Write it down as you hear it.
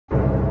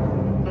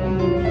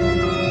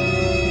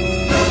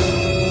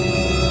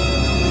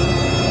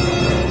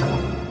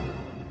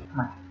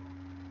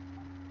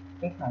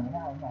ไหนไม่ไ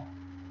ด้เนี่ย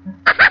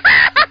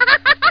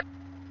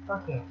ก็โ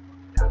อเค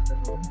กลับไป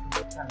ดู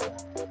ที่กันเลย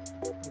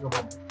ที่กับผ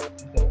ม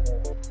เก่งเลย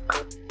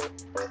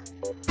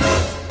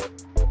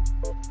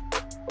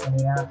วัน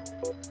นี้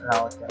เรา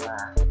จะมา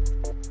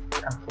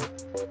ทำคลิป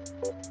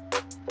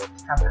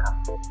ทำขำ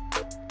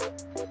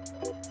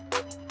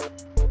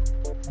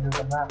ดู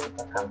กันว่าผมจ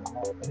ะทำอะไร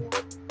ไปดู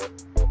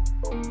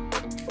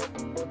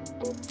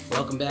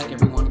Welcome back,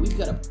 everyone. We've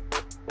got a.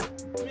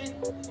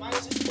 My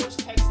sister just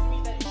texted me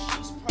that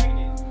she's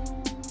pregnant.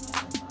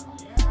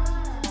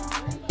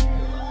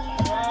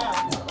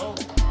 Yeah. Oh.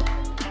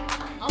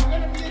 I'm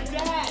gonna be a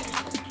dad.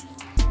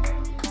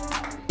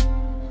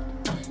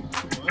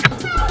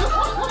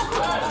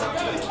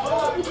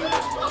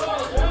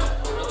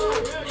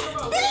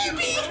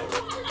 Baby.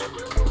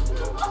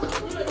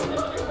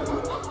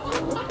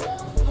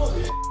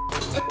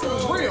 That's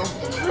real.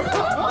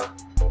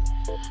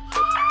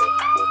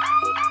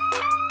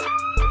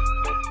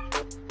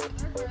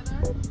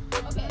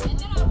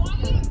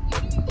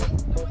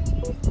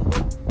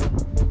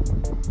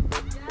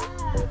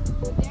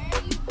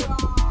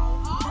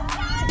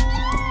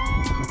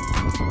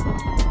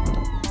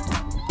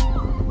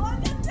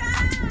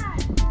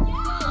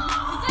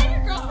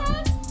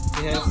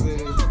 Yes, it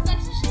is.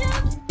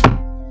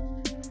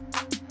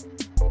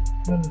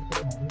 ไม่มีคลิ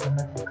ปไหนที่ทำใ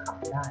ห้ผมข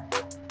ำได้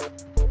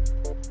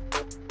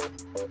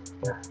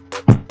นะ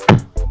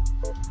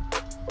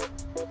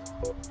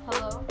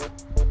Hello?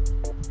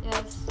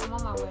 Yes, I'm on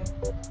my way.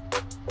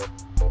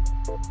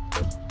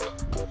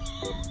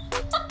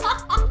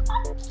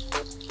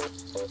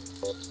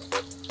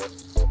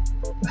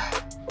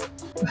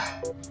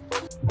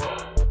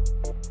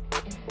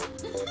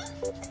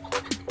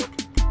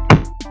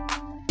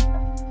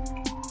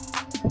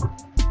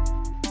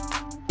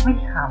ไม่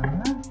ขำ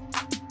นะ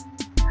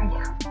ไม่ข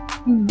ำ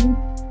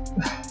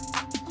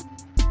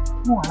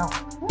หัวเรา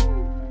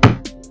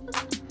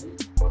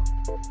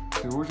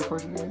Dude, what was your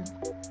question again?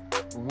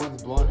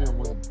 One's blonde hair,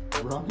 one's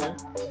brown hair?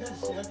 Yes,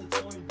 she has a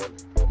Tony dude.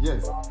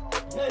 Yes.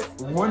 Yes.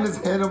 One is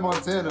Hannah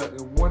Montana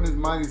and one is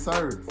Miley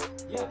Cyrus.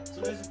 Yeah, so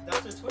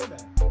that's her twin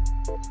then.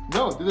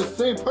 No, they're the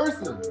same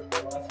person.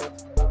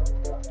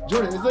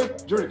 Jordan, it's like,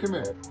 Jordan, come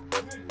here.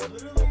 Dude,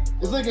 literally.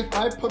 It's like if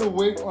I put a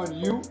wig on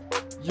you,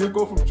 you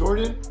go from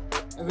Jordan,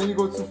 and then you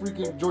go to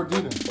freaking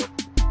Jordina.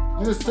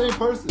 You're the same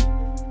person.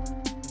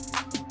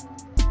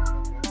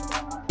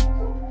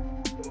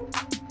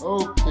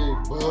 Okay,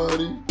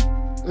 buddy.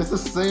 It's the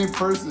same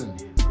person. It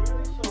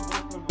literally showed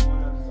both from the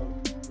one episode.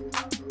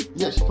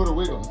 Yeah, she put a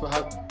wig on. That's what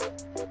happened.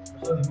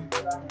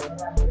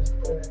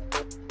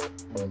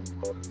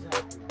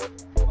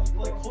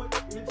 Like,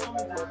 you're telling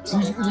me that. So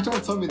you're trying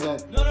to tell me that?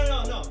 No.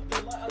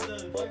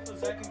 The wife of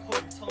Zach and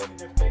Cody, you're telling me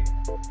they're fake?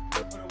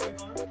 They put a wig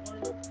on her?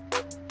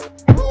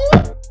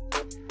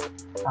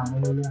 ฟังไม่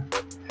รู้เรื่อง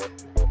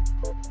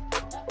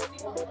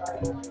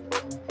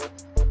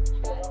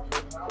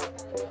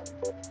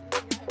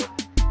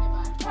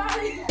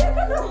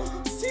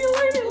See you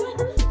later.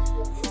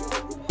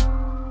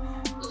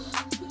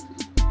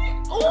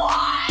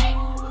 What?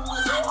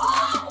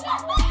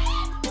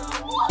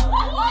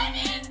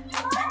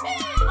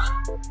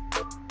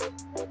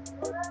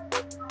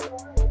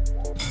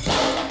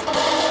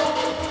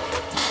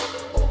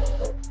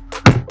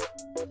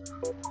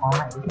 ขอให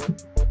ม่ดิ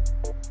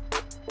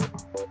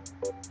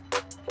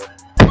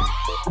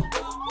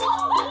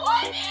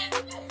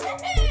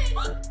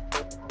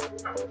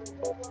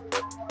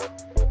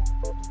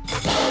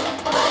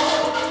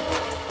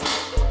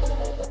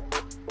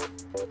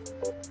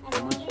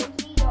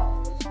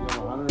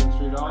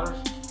 $103?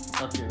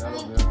 Okay,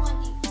 that'll do.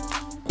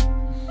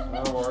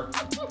 That'll work.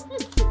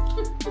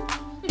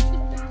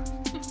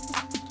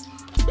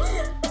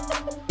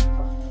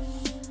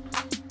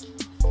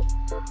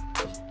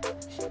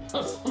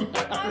 What's the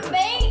matter?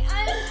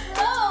 I'm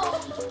slow.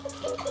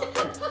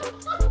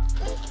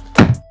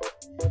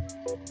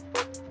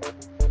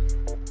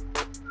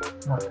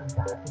 หมดคำจ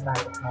ะอธิบาย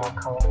กับน้อง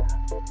เขาแล้วนะ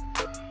ครับ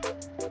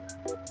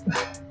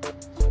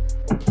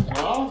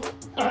Well,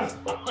 that's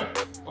fine.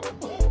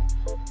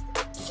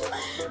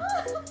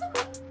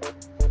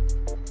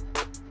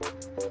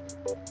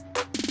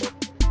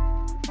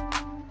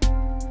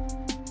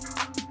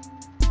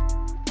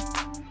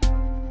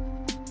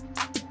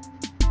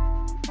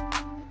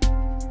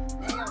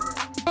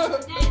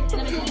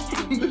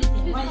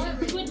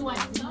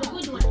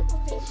 Good one.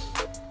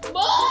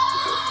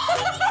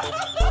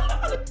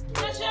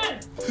 Pressure.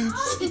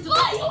 It's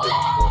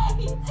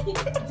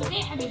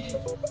okay, حبيبي.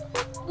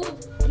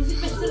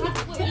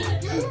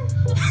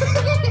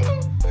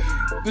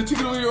 They took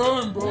it on your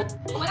arm, bro.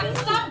 ولا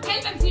تستعب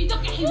كلبك في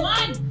يدك يا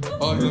حيوان.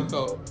 Oh, he looked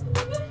out.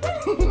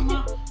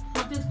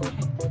 ما تذكر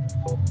حاجة.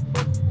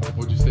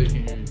 What'd you say?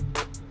 Can't hear you.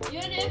 You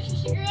want an extra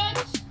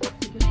cigarettes?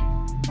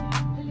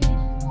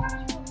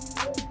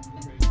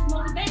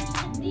 Smoke the best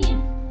تحدين.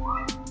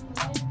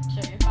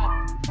 Sure, you're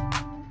fine.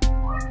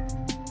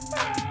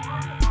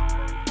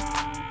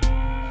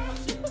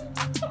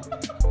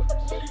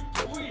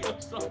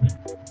 I'm sorry.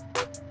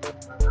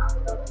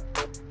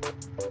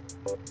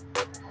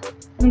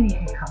 ไม่มีใ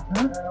ครขับน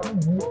ะ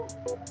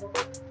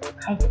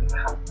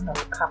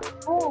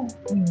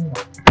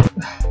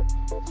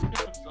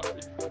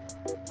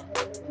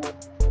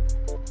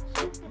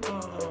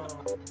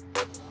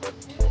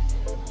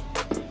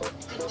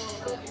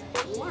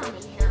warm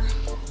in here.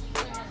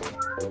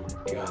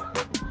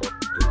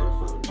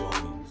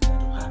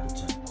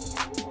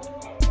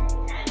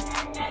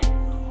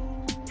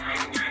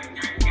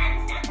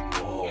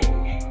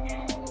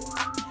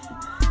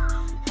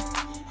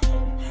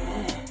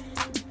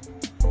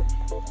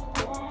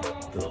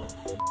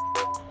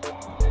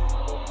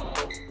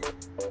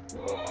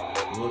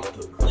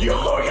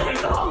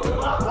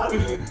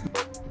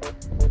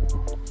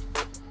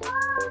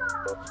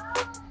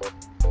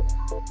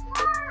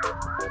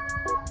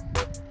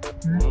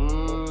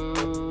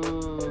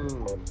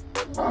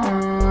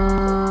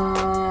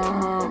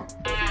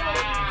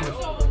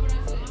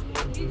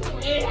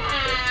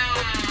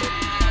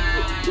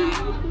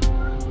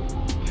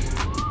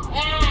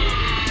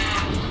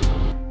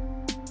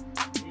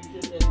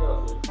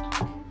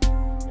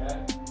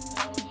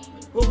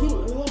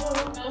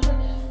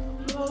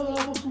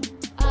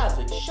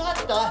 Isaac, shut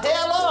the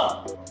hell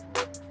up!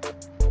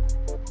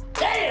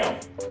 Damn!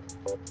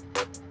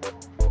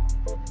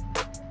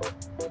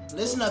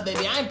 Listen up,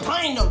 baby. I ain't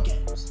playing no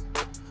games.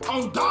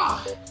 On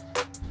God!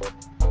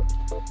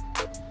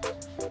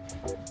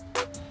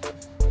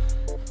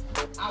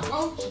 I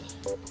want you.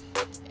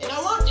 And I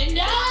want you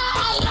now!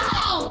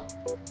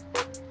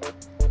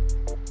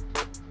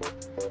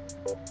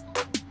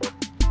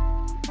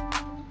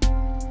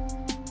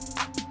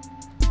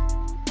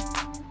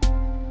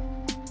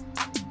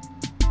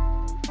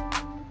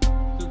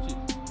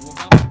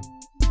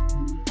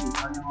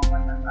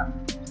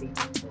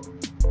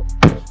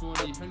 说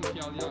你很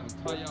漂亮，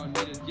他要你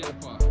的电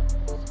话。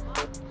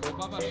我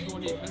爸爸说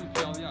你很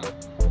漂亮，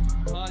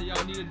他要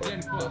你的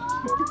电话。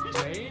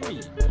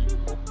Jamie。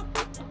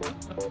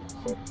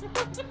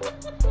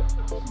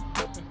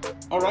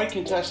All right,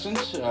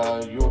 contestants,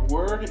 your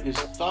word is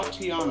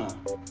Tatiana.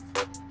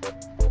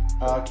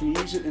 Can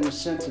you use it in a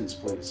sentence,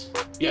 please?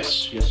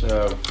 Yes. Just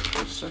a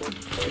second.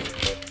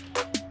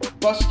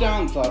 Bust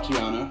down,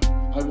 Tatiana.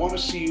 I want to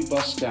see you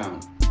bust down.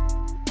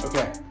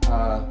 Okay.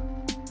 Thotiana.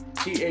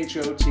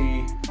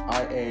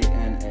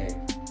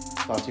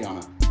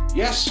 Tatiana.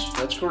 Yes,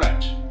 that's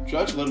correct.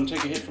 Judge, let him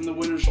take a hit from the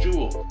winner's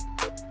jewel.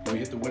 Let me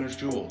hit the winner's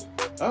jewel.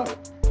 Oh,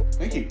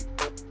 thank you.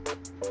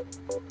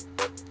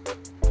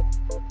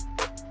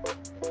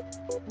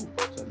 Ooh,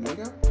 is that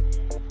mango?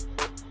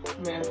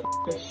 Man,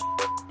 fish.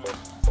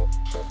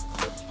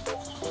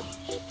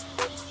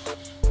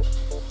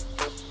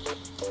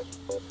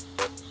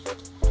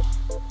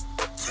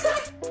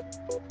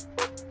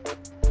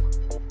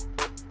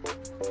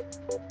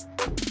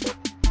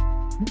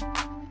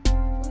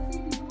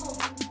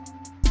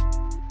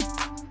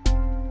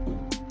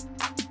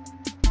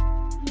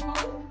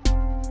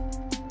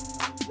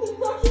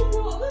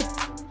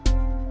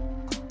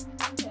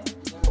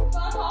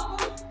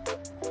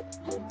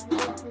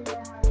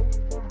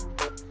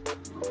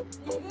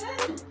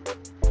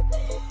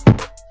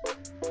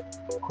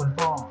 คุณ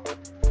พ่อ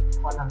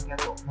ทำแก้ว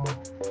ตกแม่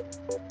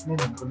ไม่เ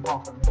หมือนคุณพ่อ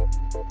คนนี้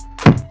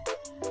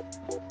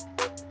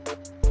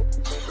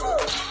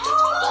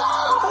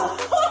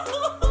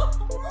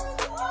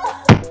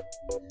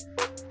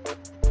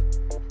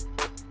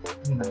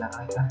นี่มันอะไร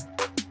กัน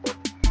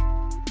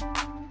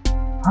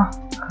ฮะ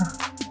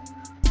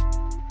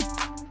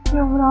แก้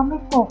วน้ำไม่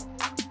ตก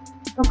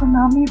แล้วก็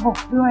น้ำไม่หก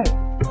ด้วย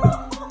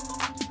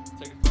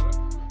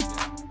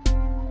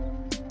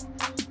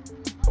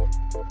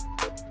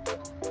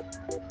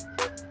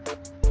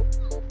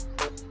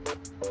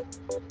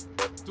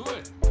Do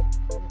it.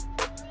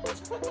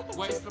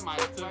 Waste of my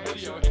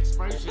video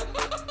expression.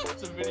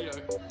 It's a video.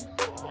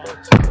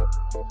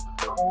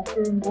 เขาเ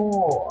ป็นโง่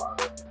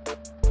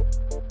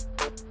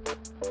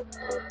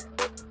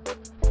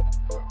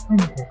ไม่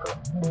มีใครกลับ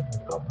ไม่มีใคร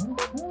กลับ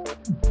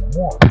โ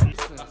ง่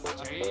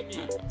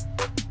Jamie.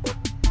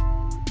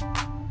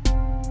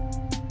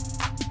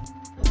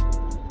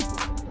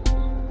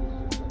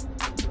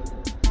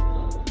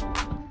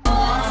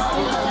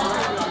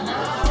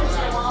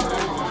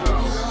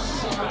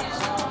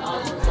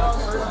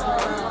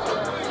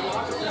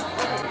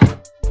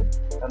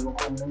 แต่ลูก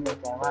คงไม่รู้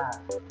ใจว่า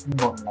มี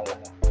บ่นอะไรกัน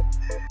เนี่ย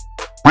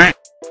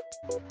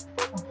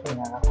โอเค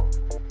นะครับผม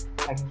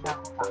ใครที่ชอบ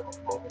ฝากกด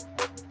ไลค์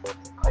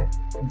คอย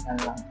เป็นก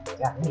ำลังใ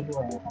จให้ด้ว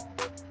ยนะครับ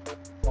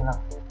สำหรับ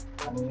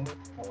วันนี้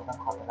ผมต้อง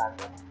ขอเวลาไ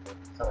ป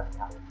สวัสดี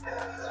ครั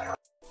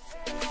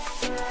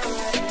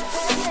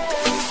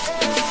บ